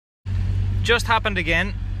just happened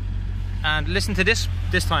again, and listen to this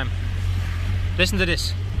time. Listen to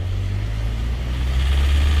this.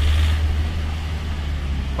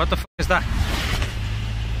 What the f is that?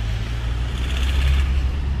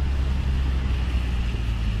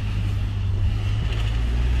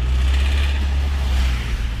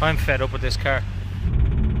 I'm fed up with this car.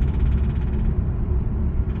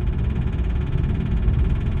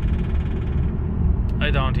 I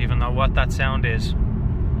don't even know what that sound is.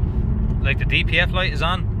 Like the DPF light is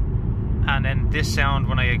on, and then this sound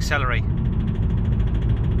when I accelerate.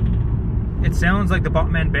 It sounds like the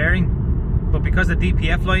bottom end bearing, but because the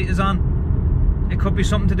DPF light is on, it could be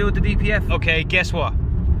something to do with the DPF. Okay, guess what?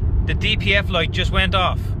 The DPF light just went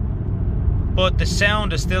off, but the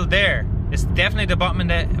sound is still there. It's definitely the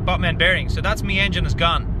bottom end bearing, so that's me engine is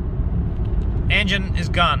gone. Engine is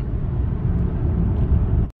gone.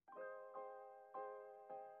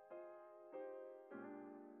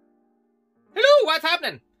 Hello, what's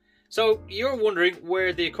happening? So you're wondering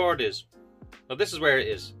where the Accord is. Well, this is where it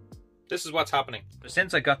is. This is what's happening.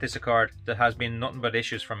 Since I got this Accord, there has been nothing but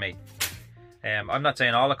issues for me. I'm not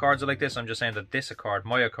saying all Accords are like this, I'm just saying that this Accord,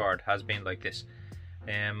 my Accord, has been like this.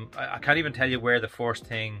 I can't even tell you where the first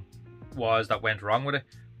thing was that went wrong with it,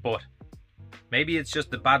 but maybe it's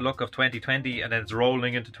just the bad luck of 2020 and then it's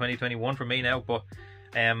rolling into 2021 for me now. But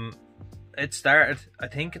it started, I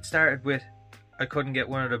think it started with I couldn't get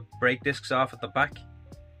one of the brake discs off at the back.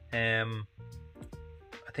 I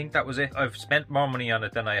think that was it. I've spent more money on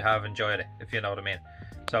it than I have enjoyed it, if you know what I mean.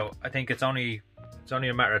 So I think it's only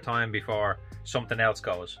a matter of time before something else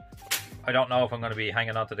goes. I don't know if I'm going to be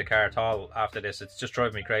hanging on to the car at all after this. It's just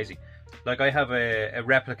driving me crazy. Like, I have a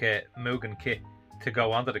replica Mugen kit to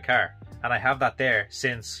go onto the car, and I have that there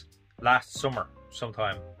since last summer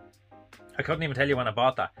sometime. I couldn't even tell you when I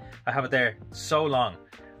bought that. I have it there so long,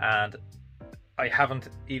 and I haven't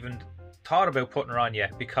even thought about putting it on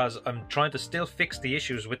yet because I'm trying to still fix the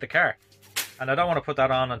issues with the car. And I don't want to put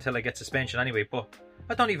that on until I get suspension anyway, but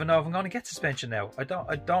I don't even know if I'm going to get suspension now. I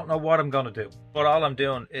don't know what I'm going to do. But all I'm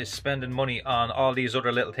doing is spending money on all these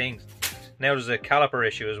other little things. Now there's a caliper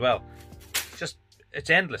issue as well. It's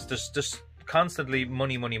endless. There's just constantly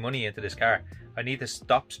money into this car. I need to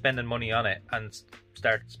stop spending money on it and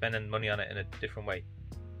start spending money on it in a different way.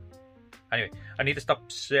 Anyway, I need to stop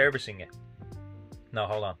servicing it. No,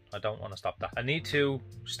 hold on. I don't want to stop that. I need to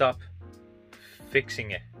stop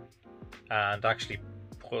fixing it and actually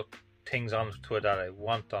put things onto it that I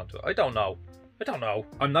want onto it. I don't know.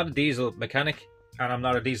 I'm not a diesel mechanic and I'm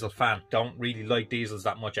not a diesel fan. Don't really like diesels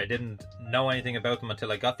that much. I didn't know anything about them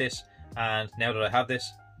until I got this, and now that I have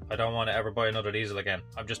this, I don't want to ever buy another diesel again.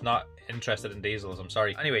 I'm just not interested in diesels, I'm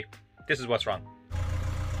sorry. Anyway, this is what's wrong.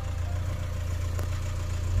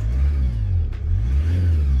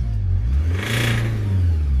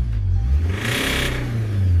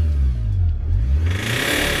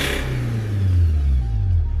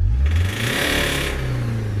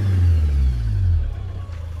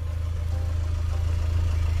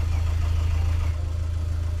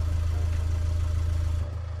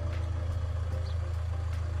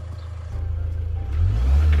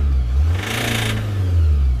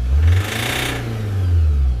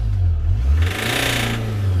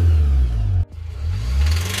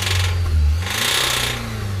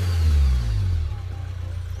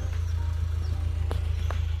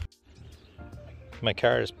 My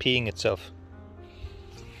car is peeing itself.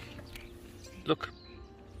 Look,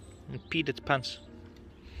 it peed its pants.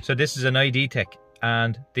 So this is an ID Tech,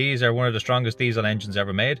 and these are one of the strongest diesel engines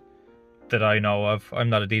ever made that I know of.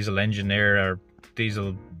 I'm not a diesel engineer or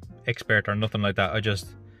diesel expert or nothing like that.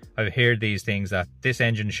 I've heard these things that this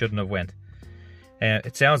engine shouldn't have went.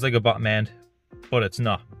 It sounds like a bottom end, but it's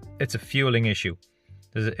not. It's a fueling issue.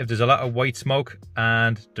 If there's a lot of white smoke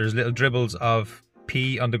and there's little dribbles of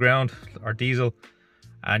pee on the ground or diesel,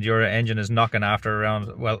 and your engine is knocking after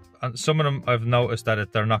around, well, on some of them I've noticed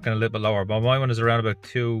that they're knocking a little bit lower, but my one is around about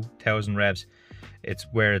 2,000 revs. It's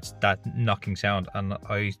where it's that knocking sound, and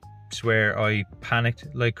I swear I panicked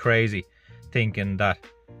like crazy thinking that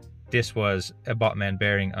this was a bottom end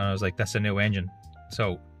bearing, and I was like, that's a new engine.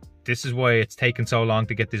 So this is why it's taken so long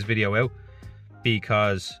to get this video out,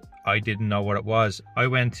 because I didn't know what it was. I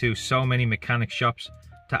went to so many mechanic shops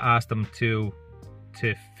to ask them to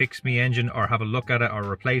fix me engine or have a look at it or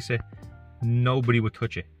replace it. Nobody would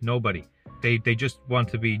touch it. Nobody. They just want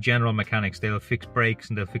to be general mechanics. They'll fix brakes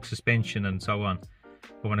and they'll fix suspension and so on.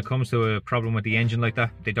 But when it comes to a problem with the engine like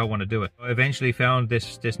that, they don't want to do it. I eventually found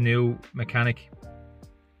this new mechanic,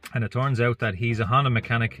 and it turns out that he's a Honda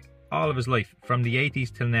mechanic all of his life. From the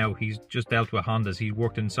 80s till now, he's just dealt with Hondas. He's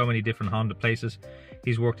worked in so many different Honda places.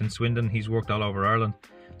 He's worked in Swindon. He's worked all over Ireland.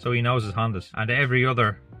 so he knows his Hondas. And every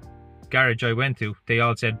other garage I went to, they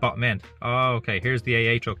all said bottom end. Oh, okay, here's the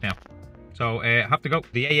AA truck now. So I have to go.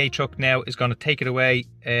 The AA truck now is going to take it away.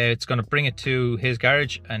 It's going to bring it to his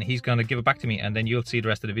garage and he's going to give it back to me, and then you'll see the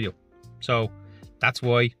rest of the video. So that's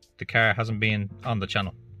why the car hasn't been on the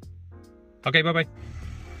channel. Okay, bye bye.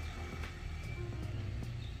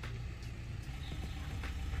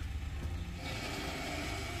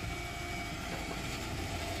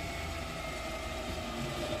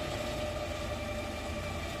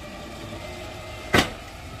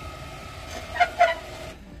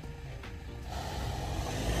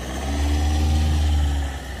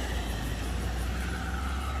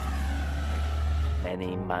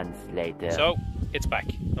 Many months later. So it's back.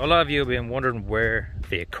 A lot of you have been wondering where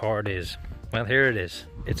the Accord is. Well, here it is.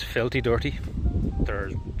 It's filthy dirty.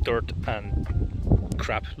 There's dirt and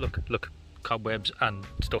crap. Look, cobwebs and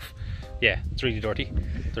stuff. Yeah, it's really dirty.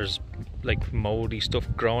 There's like moldy stuff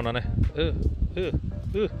growing on it.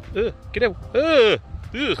 Get out.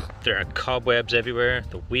 There are cobwebs everywhere.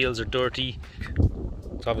 The wheels are dirty.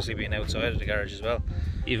 It's obviously been outside of the garage as well.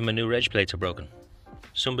 Even my new reg plates are broken.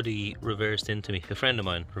 Somebody reversed into me, a friend of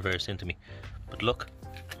mine reversed into me, but look,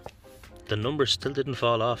 the numbers still didn't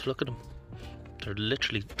fall off. Look at them, they're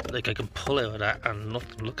literally like I can pull out of that and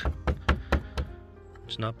nothing. Look,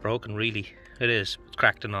 it's not broken really. It is, it's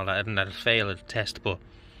cracked and all that, and that'll fail at a test, but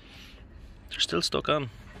they're still stuck on.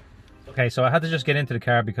 Okay, so I had to just get into the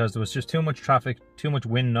car because there was just too much traffic, too much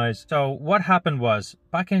wind noise. So what happened was,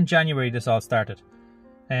 back in January this all started.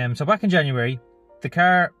 So back in January, the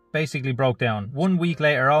car basically broke down. 1 week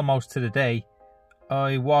later, almost to the day,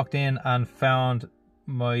 I walked in and found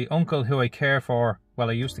my uncle who I care for, well,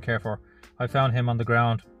 I used to care for. I found him on the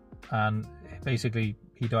ground and basically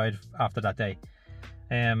he died after that day.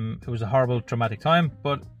 It was a horrible traumatic time,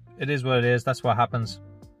 but it is what it is. That's what happens.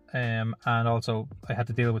 And also I had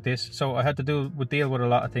to deal with this, so I had to deal with a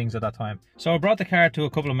lot of things at that time. So I brought the car to a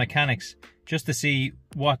couple of mechanics just to see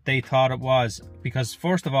what they thought it was, because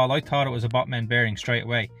first of all I thought it was a bottom end bearing straight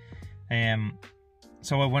away.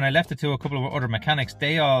 So when I left it to a couple of other mechanics,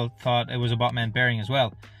 they all thought it was a bottom end bearing as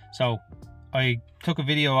well. So I took a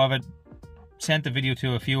video of it, sent the video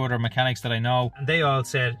to a few other mechanics that I know, and they all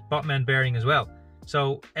said bottom end bearing as well.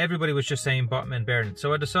 So everybody was just saying bottom end bearing.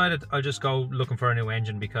 So I decided I'll just go looking for a new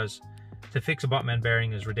engine, because to fix a bottom end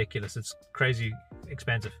bearing is ridiculous. It's crazy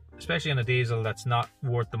expensive, especially on a diesel that's not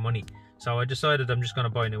worth the money. So I decided I'm just going to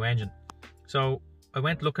buy a new engine. So I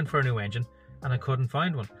went looking for a new engine and I couldn't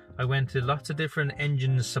find one. I went to lots of different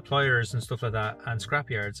engine suppliers and stuff like that and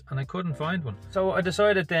scrapyards, and I couldn't find one. So I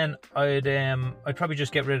decided then I'd probably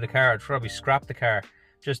just get rid of the car. I'd probably scrap the car,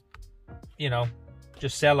 just, you know,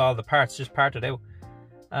 just sell all the parts, just part it out.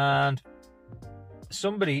 And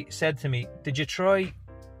somebody said to me, did you try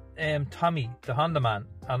Tommy the Honda man?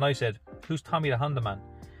 And I said, who's Tommy the Honda man?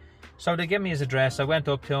 So they gave me his address. I went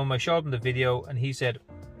up to him, I showed him the video, and he said,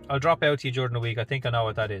 I'll drop out to you during the week. I think I know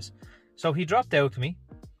what that is. So he dropped out to me.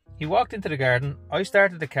 He walked into the garden. I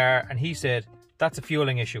started the car and he said, that's a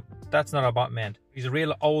fueling issue. That's not a bottom end. He's a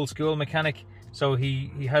real old school mechanic, so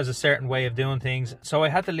he has a certain way of doing things. So I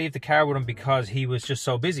had to leave the car with him because he was just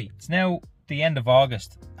so busy. It's now the end of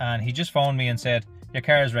August and he just phoned me and said, your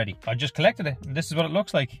car is ready. I just collected it and this is what it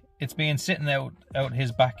looks like. It's been sitting out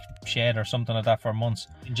his back shed or something like that for months.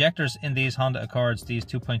 Injectors in these Honda Accords, these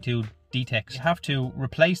 2.2 D-Techs, you have to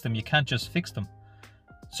replace them. You can't just fix them.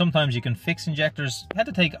 Sometimes you can fix injectors. I had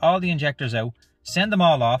to take all the injectors out, send them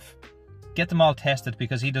all off, get them all tested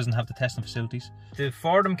because he doesn't have the testing facilities. The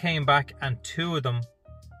four of them came back and two of them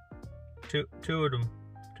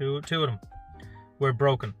were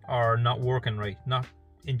broken or not working right, not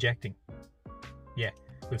injecting. Yeah,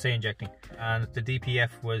 we'll say injecting. And the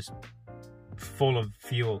DPF was full of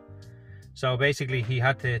fuel. So basically he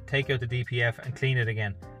had to take out the DPF and clean it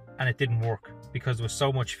again, and it didn't work because there was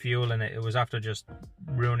so much fuel in it. It was after just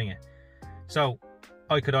ruining it. So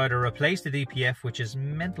I could either replace the DPF, which is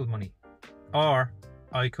mental money, or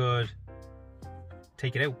I could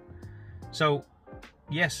take it out. So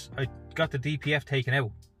yes, I got the DPF taken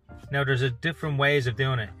out. Now there's a different ways of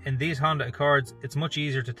doing it. In these Honda Accords, it's much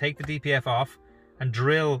easier to take the DPF off and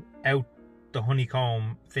drill out the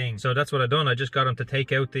honeycomb thing. So that's what I done. I just got him to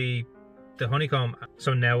take out the honeycomb.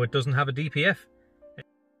 So now it doesn't have a DPF.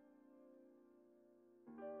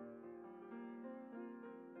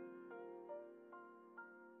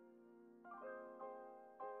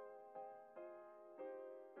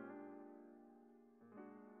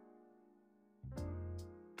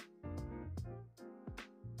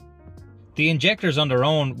 The injectors on their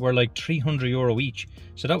own were like €300 each,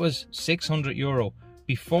 so that was €600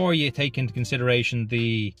 before you take into consideration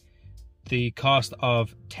the the cost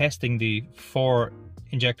of testing the 4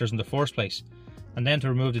 injectors in the first place, and then to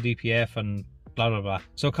remove the DPF and blah blah blah.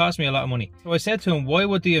 So it cost me a lot of money. So I said to him, why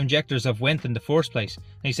would the injectors have went in the first place?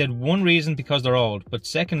 And he said, one reason, because they're old, but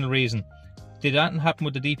second reason, did that happen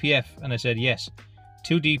with the DPF? And I said, yes,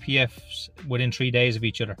 2 DPFs within 3 days of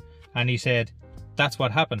each other. And he said, that's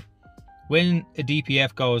what happened. When a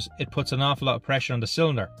DPF goes, it puts an awful lot of pressure on the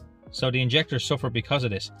cylinder, so the injectors suffer because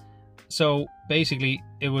of this. So basically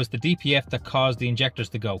it was the DPF that caused the injectors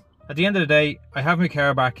to go. At the end of the day, I have my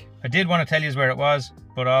car back. I did want to tell you where it was,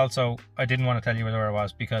 but also I didn't want to tell you where it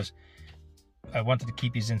was because I wanted to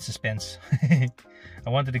keep you in suspense. I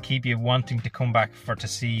wanted to keep you wanting to come back to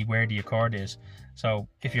see where the Accord is. So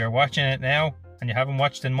if you're watching it now and you haven't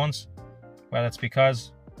watched in months, well, it's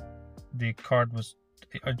because the Accord was,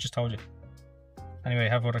 I just told you. Anyway, I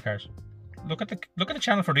have other cars. Look at the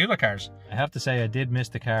channel for the other cars. I have to say, I did miss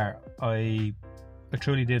the car. I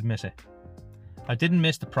truly did miss it. I didn't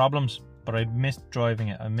miss the problems, but I missed driving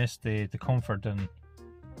it. I missed the comfort, and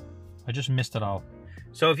I just missed it all.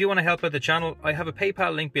 So if you want to help out the channel, I have a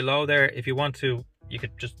PayPal link below there. If you want to, you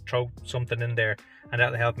could just throw something in there, and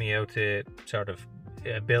that'll help me out to sort of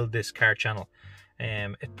build this car channel.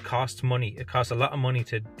 It costs money. It costs a lot of money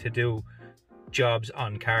to do jobs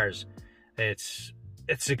on cars. It's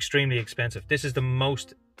extremely expensive. This is the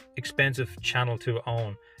most expensive channel to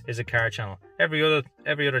own, is a car channel. Every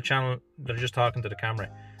other channel, they're just talking to the camera.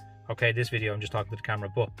 Okay, this video I'm just talking to the camera,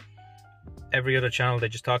 but every other channel they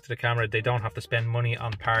just talk to the camera. They don't have to spend money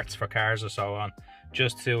on parts for cars or so on,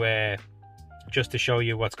 just to show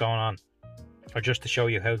you what's going on, or just to show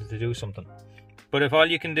you how to do something. But if all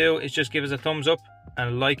you can do is just give us a thumbs up and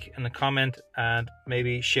a like and a comment, and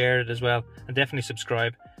maybe share it as well, and definitely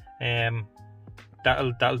subscribe.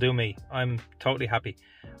 That'll do me. I'm totally happy.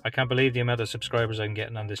 I can't believe the amount of subscribers I'm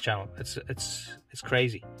getting on this channel. It's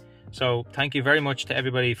crazy. So thank you very much to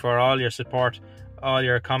everybody for all your support, all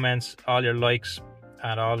your comments, all your likes,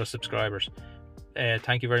 and all the subscribers.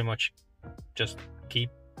 Thank you very much. Just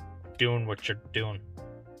keep doing what you're doing,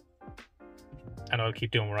 and I'll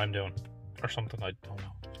keep doing what I'm doing, or something. I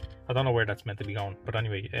don't know where that's meant to be going, but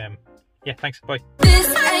anyway, yeah, thanks, bye.